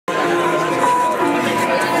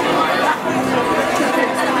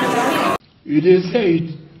It is said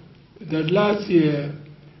that last year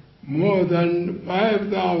more than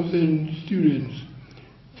 5,000 students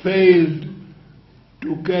failed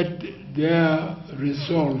to get their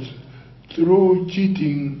results through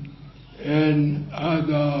cheating and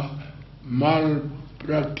other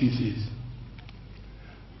malpractices.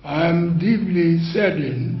 I am deeply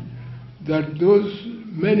saddened that those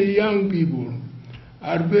many young people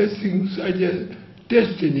are facing such a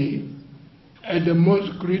destiny at the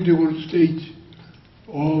most critical stage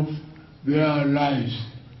of their lives.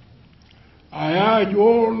 I urge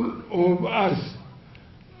all of us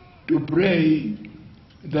to pray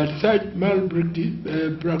that such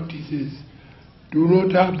malpractices do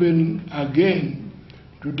not happen again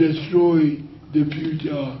to destroy the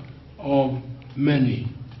future of many.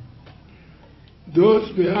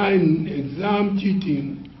 Those behind exam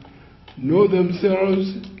cheating know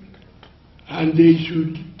themselves, and they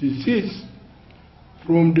should desist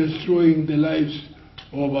from destroying the lives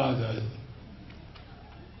of others.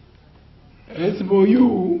 As for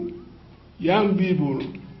you, young people,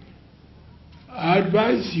 I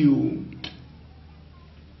advise you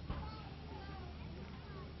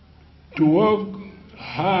to work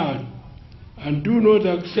hard and do not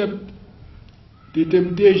accept the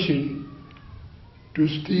temptation to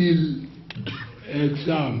steal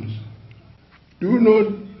exams. Do not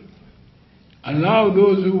allow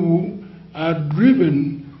those who are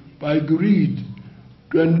driven by greed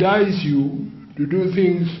to entice you to do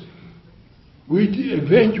things which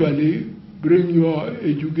eventually bring your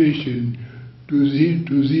education to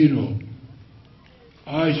zero.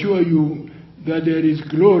 I assure you that there is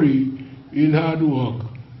glory in hard work,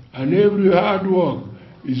 and every hard work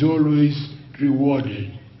is always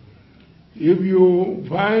rewarded. If you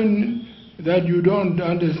find that you don't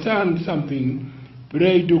understand something,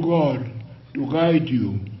 pray to God to guide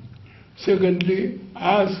you. Secondly,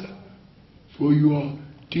 ask for your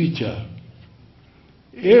teacher.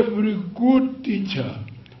 Every good teacher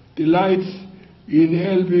delights in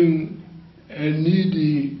helping a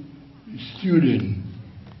needy student.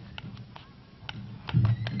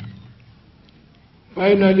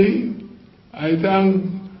 Finally, I thank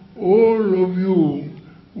all of you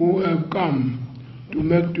who have come to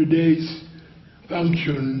make today's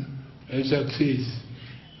function a success.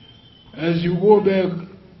 As you go back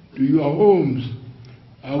to your homes,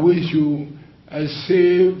 I wish you a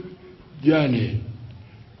safe journey.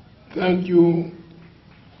 Thank you,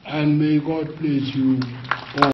 and may God bless you